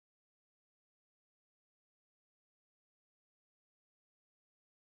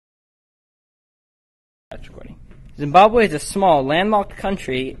Recording. Zimbabwe is a small, landlocked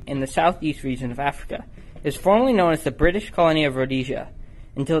country in the southeast region of Africa. It was formerly known as the British colony of Rhodesia,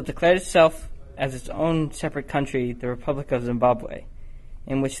 until it declared itself as its own separate country, the Republic of Zimbabwe,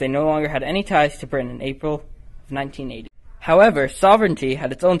 in which they no longer had any ties to Britain in April of 1980. However, sovereignty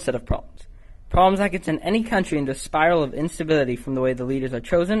had its own set of problems. Problems that could send any country into a spiral of instability, from the way the leaders are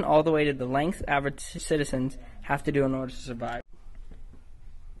chosen all the way to the length average citizens have to do in order to survive.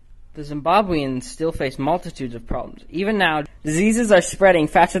 The Zimbabweans still face multitudes of problems. Even now, diseases are spreading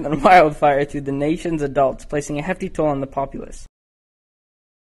faster than wildfire through the nation's adults, placing a hefty toll on the populace.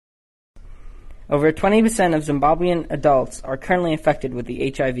 Over 20% of Zimbabwean adults are currently infected with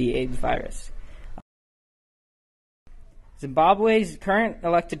the HIV/AIDS virus. Zimbabwe's current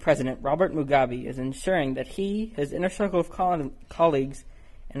elected president, Robert Mugabe, is ensuring that he, his inner circle of colleagues,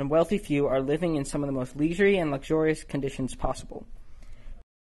 and a wealthy few are living in some of the most leisurely and luxurious conditions possible.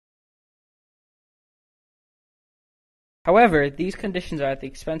 However, these conditions are at the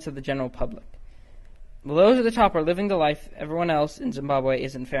expense of the general public. Those at the top are living the life everyone else in Zimbabwe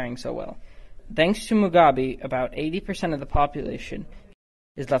isn't faring so well. Thanks to Mugabe, about 80% of the population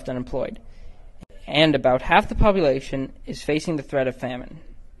is left unemployed, and about half the population is facing the threat of famine.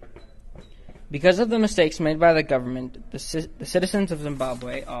 Because of the mistakes made by the government, the citizens of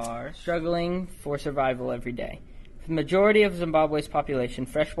Zimbabwe are struggling for survival every day. For the majority of Zimbabwe's population,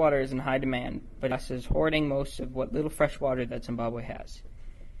 fresh water is in high demand, but us is hoarding most of what little fresh water that Zimbabwe has.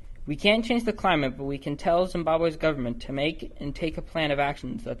 We can't change the climate, but we can tell Zimbabwe's government to make and take a plan of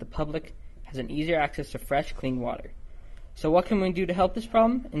action so that the public has an easier access to fresh, clean water. So what can we do to help this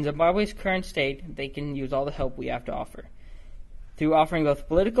problem? In Zimbabwe's current state, they can use all the help we have to offer. Through offering both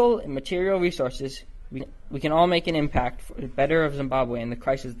political and material resources, we can all make an impact for the better of Zimbabwe in the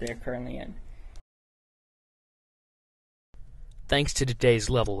crisis they are currently in. Thanks to today's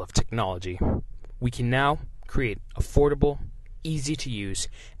level of technology, we can now create affordable, easy-to-use,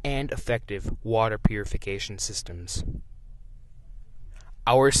 and effective water purification systems.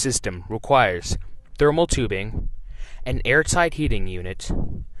 Our system requires thermal tubing, an airtight heating unit,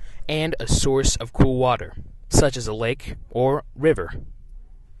 and a source of cool water, such as a lake or river.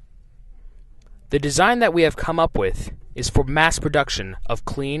 The design that we have come up with is for mass production of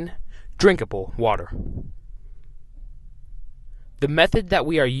clean, drinkable water. The method that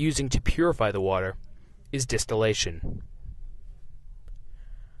we are using to purify the water is distillation.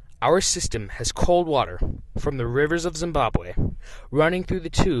 Our system has cold water from the rivers of Zimbabwe running through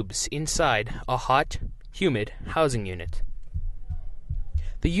the tubes inside a hot, humid housing unit.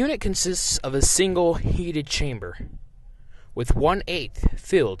 The unit consists of a single heated chamber, with 1/8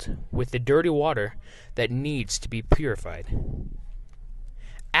 filled with the dirty water that needs to be purified.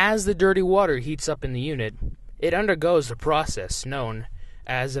 As the dirty water heats up in the unit, it undergoes a process known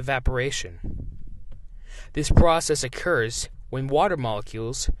as evaporation. This process occurs when water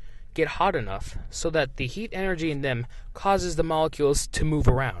molecules get hot enough so that the heat energy in them causes the molecules to move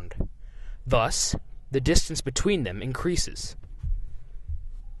around. Thus, the distance between them increases.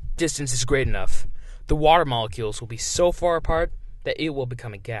 Distance is great enough, the water molecules will be so far apart that it will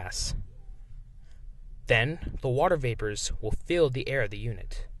become a gas. Then, the water vapors will fill the air of the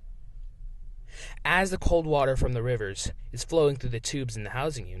unit. As the cold water from the rivers is flowing through the tubes in the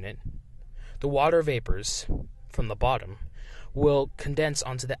housing unit, the water vapors from the bottom will condense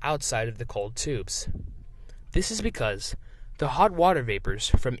onto the outside of the cold tubes. This is because the hot water vapors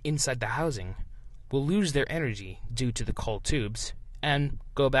from inside the housing will lose their energy due to the cold tubes and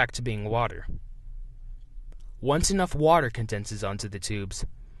go back to being water. Once enough water condenses onto the tubes,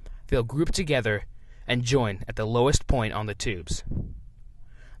 they'll group together and join at the lowest point on the tubes.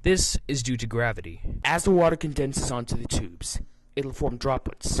 This is due to gravity. As the water condenses onto the tubes, it'll form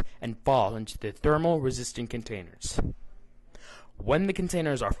droplets and fall into the thermal-resistant containers. When the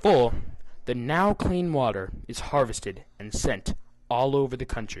containers are full, the now clean water is harvested and sent all over the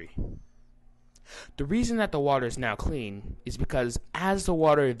country. The reason that the water is now clean is because as the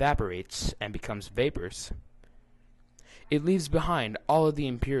water evaporates and becomes vapors, it leaves behind all of the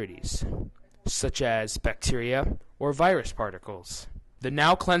impurities, such as bacteria or virus particles. The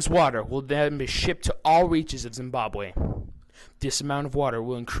now cleansed water will then be shipped to all reaches of Zimbabwe. This amount of water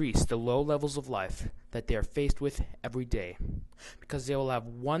will increase the low levels of life that they are faced with every day, because they will have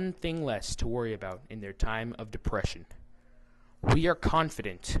one thing less to worry about in their time of depression. We are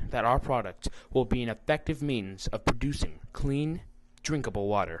confident that our product will be an effective means of producing clean, drinkable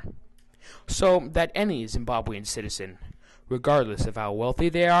water, so that any Zimbabwean citizen, regardless of how wealthy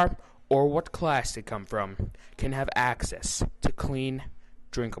they are or what class they come from, can have access to clean,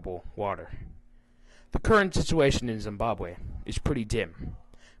 drinkable water. The current situation in Zimbabwe is pretty dim,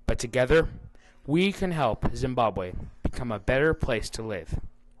 but together We can help Zimbabwe become a better place to live.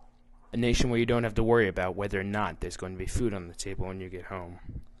 A nation where you don't have to worry about whether or not there's going to be food on the table when you get home.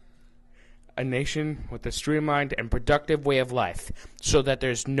 A nation with a streamlined and productive way of life so that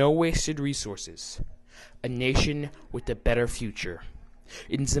there's no wasted resources. A nation with a better future.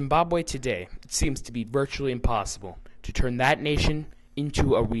 In Zimbabwe today, it seems to be virtually impossible to turn that nation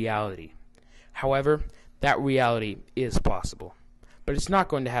into a reality. However, that reality is possible. But it's not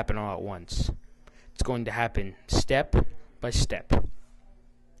going to happen all at once. It's going to happen step by step.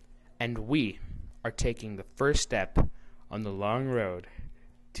 And we are taking the first step on the long road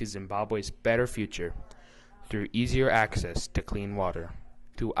to Zimbabwe's better future through easier access to clean water,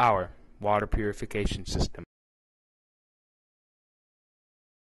 through our water purification system.